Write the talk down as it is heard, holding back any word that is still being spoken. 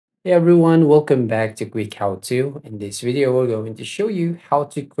Hey everyone, welcome back to Quick How To. In this video, we're going to show you how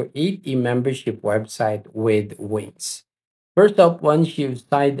to create a membership website with Wings. First up, once you've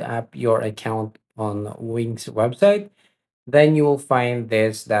signed up your account on Wings website, then you will find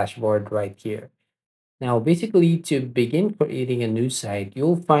this dashboard right here. Now, basically, to begin creating a new site,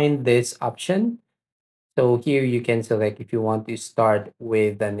 you'll find this option. So here you can select if you want to start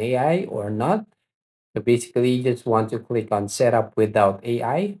with an AI or not. So basically, you just want to click on Setup Without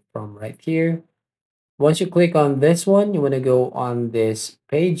AI from right here. Once you click on this one, you want to go on this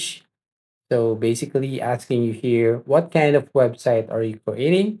page. So basically asking you here, what kind of website are you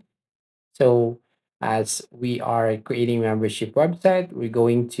creating? So as we are creating membership website, we're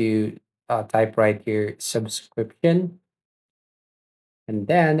going to type right here subscription. And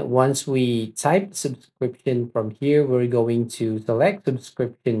then once we type subscription from here, we're going to select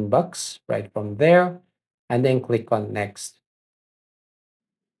subscription box right from there and then click on next.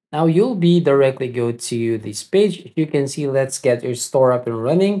 Now you'll be directly go to this page. You can see, let's get your store up and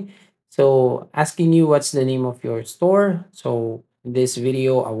running. So asking you what's the name of your store. So in this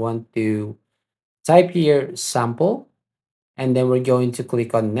video, I want to type here sample, and then we're going to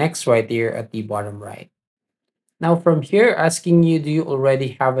click on next right here at the bottom right. Now from here, asking you, do you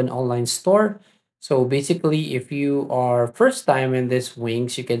already have an online store? So basically, if you are first time in this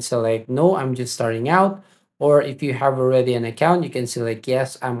Wings, you can select no, I'm just starting out. Or if you have already an account, you can select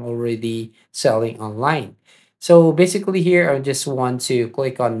yes, I'm already selling online. So basically here, I just want to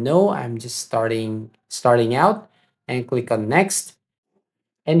click on no, I'm just starting out and click on next.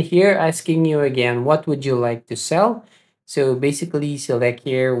 And here asking you again, what would you like to sell? So basically select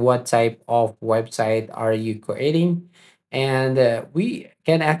here what type of website are you creating. And we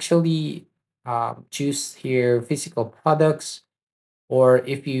can actually choose here physical products, or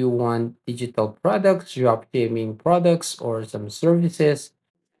if you want digital products, drop shipping products, or some services.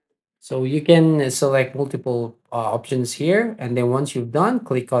 So you can select multiple options here. And then once you've done,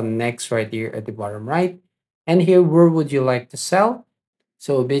 click on next right here at the bottom right. And here, where would you like to sell?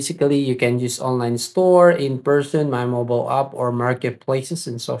 So basically, you can use online store, in person, my mobile app, or marketplaces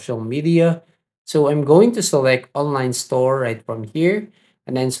and social media. So I'm going to select online store right from here,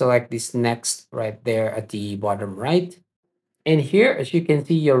 and then select this next right there at the bottom right. And here, as you can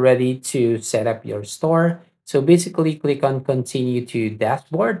see, you're ready to set up your store. So basically, click on continue to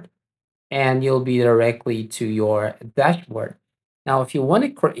dashboard, and you'll be directly to your dashboard. Now, if you want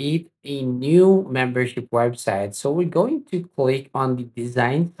to create a new membership website, so we're going to click on the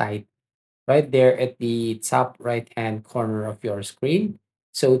design site right there at the top right hand corner of your screen.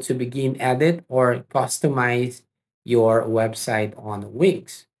 So to begin edit or customize your website on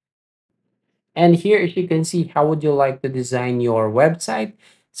Wix. And here, as you can see, how would you like to design your website?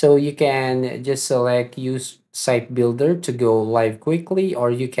 So you can just select use site builder to go live quickly, or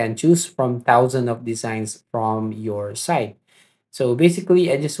you can choose from thousands of designs from your site. So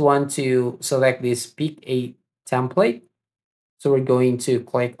basically, I just want to select this pick a template. So we're going to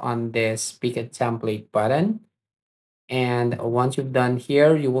click on this pick a template button. And once you've done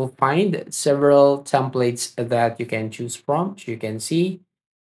here, you will find several templates that you can choose from. So you can see,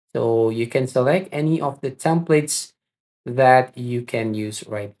 so you can select any of the templates that you can use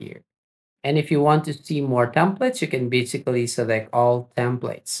right here. And if you want to see more templates, you can basically select all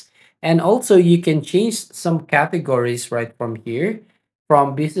templates. And also you can change some categories right from here.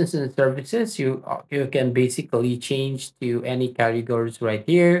 From business and services, you can basically change to any categories right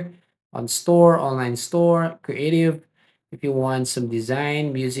here on store, online store, creative. If you want some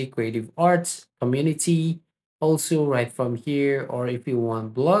design, music, creative arts, community, also right from here, or if you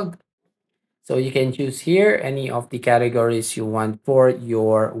want blog, so you can choose here any of the categories you want for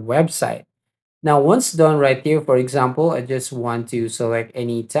your website. Now, once done right here, for example, I just want to select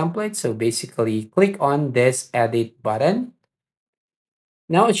any template. So basically click on this edit button.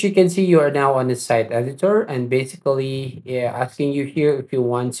 Now, as you can see, you are now on the site editor, and basically asking you here if you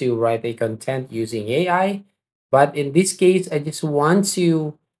want to write a content using AI. But in this case, I just want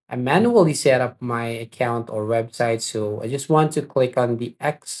to manually set up my account or website. So I just want to click on the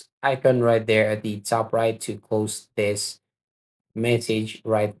X icon right there at the top right to close this message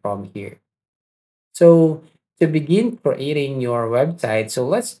right from here. So to begin creating your website, so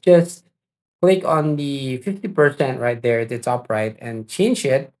let's just click on the 50% right there at the top right and change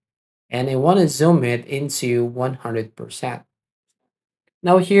it. And I want to zoom it into 100%.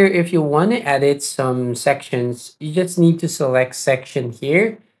 Now here, if you want to edit some sections, you just need to select section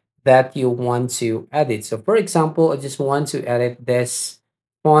here that you want to edit. So for example, I just want to edit this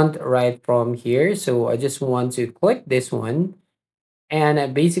font right from here. So I just want to click this one,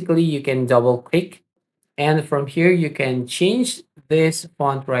 and basically you can double click, And from here, you can change this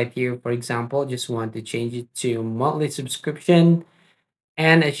font right here. For example, just want to change it to monthly subscription.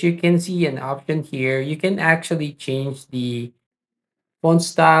 And as you can see an option here, you can actually change the font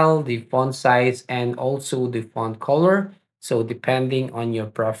style, the font size, and also the font color. So depending on your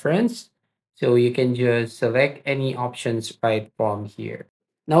preference, so you can just select any options right from here.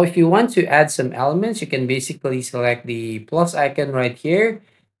 Now, if you want to add some elements, you can basically select the plus icon right here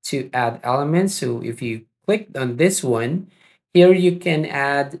to add elements. So if you click on this one, here you can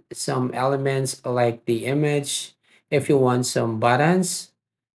add some elements like the image. If you want some buttons,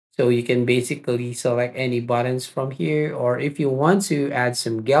 so you can basically select any buttons from here, or if you want to add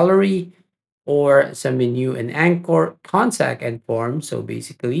some gallery or some menu and anchor, contact and forms. So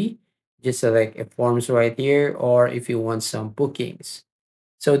basically just select a forms right here, or if you want some bookings.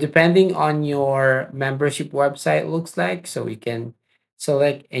 So depending on your membership website looks like, so you can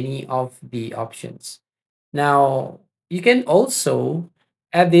select any of the options. Now, you can also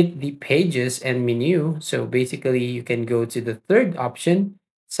edit the pages and menu. So basically, you can go to the third option,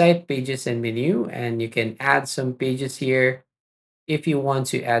 site pages and menu, and you can add some pages here. If you want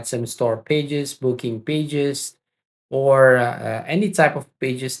to add some store pages, booking pages, or any type of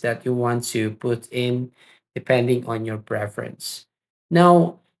pages that you want to put in depending on your preference.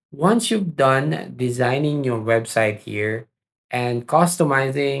 Now, once you've done designing your website here and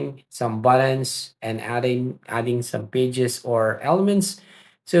customizing some buttons and adding some pages or elements,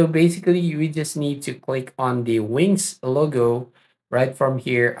 so basically we just need to click on the Wings logo right from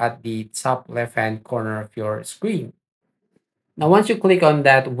here at the top left hand corner of your screen. Now, once you click on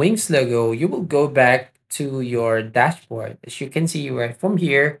that Wings logo, you will go back to your dashboard. As you can see right from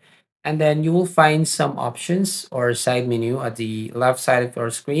here, and then you will find some options or side menu at the left side of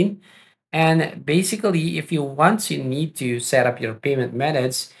your screen. And basically, if you want to need to set up your payment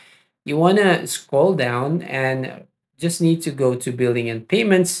methods, you want to scroll down and just need to go to billing and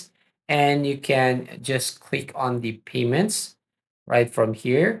payments, and you can just click on the payments right from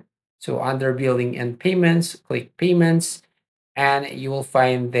here. So under billing and payments, click payments, and you will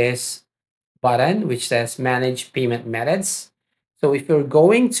find this button which says manage payment methods. So if you're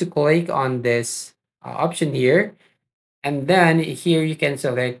going to click on this option here, and then here you can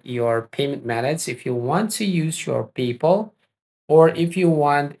select your payment methods if you want to use your PayPal or if you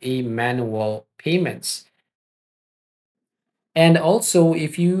want a manual payments. And also,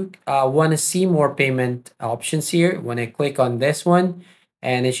 if you want to see more payment options here, when I click on this one,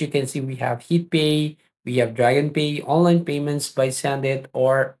 and as you can see, we have Heat Pay, we have Dragon Pay, online payments by Sendit,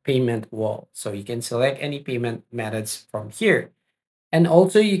 or Payment Wall. So you can select any payment methods from here. And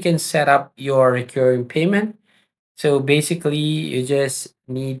also, you can set up your recurring payment. So basically, you just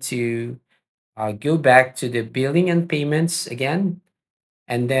need to go back to the billing and payments again.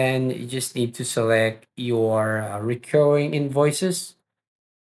 And then you just need to select your recurring invoices,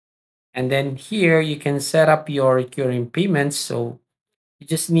 and then here you can set up your recurring payments. So you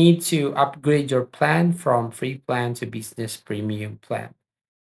just need to upgrade your plan from free plan to business premium plan.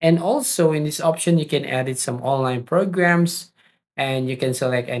 And also in this option, you can edit some online programs, and you can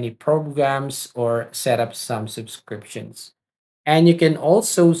select any programs or set up some subscriptions. And you can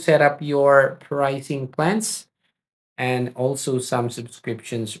also set up your pricing plans and also some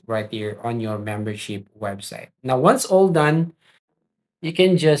subscriptions right here on your membership website. Now, once all done, you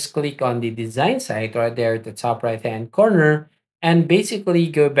can just click on the design site right there at the top right hand corner and basically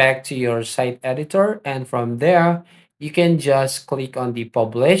go back to your site editor. And from there, you can just click on the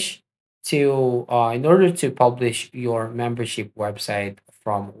publish to in order to publish your membership website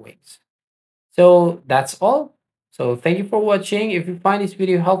from Wix. So that's all. So thank you for watching. If you find this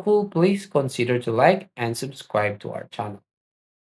video helpful, please consider to like and subscribe to our channel.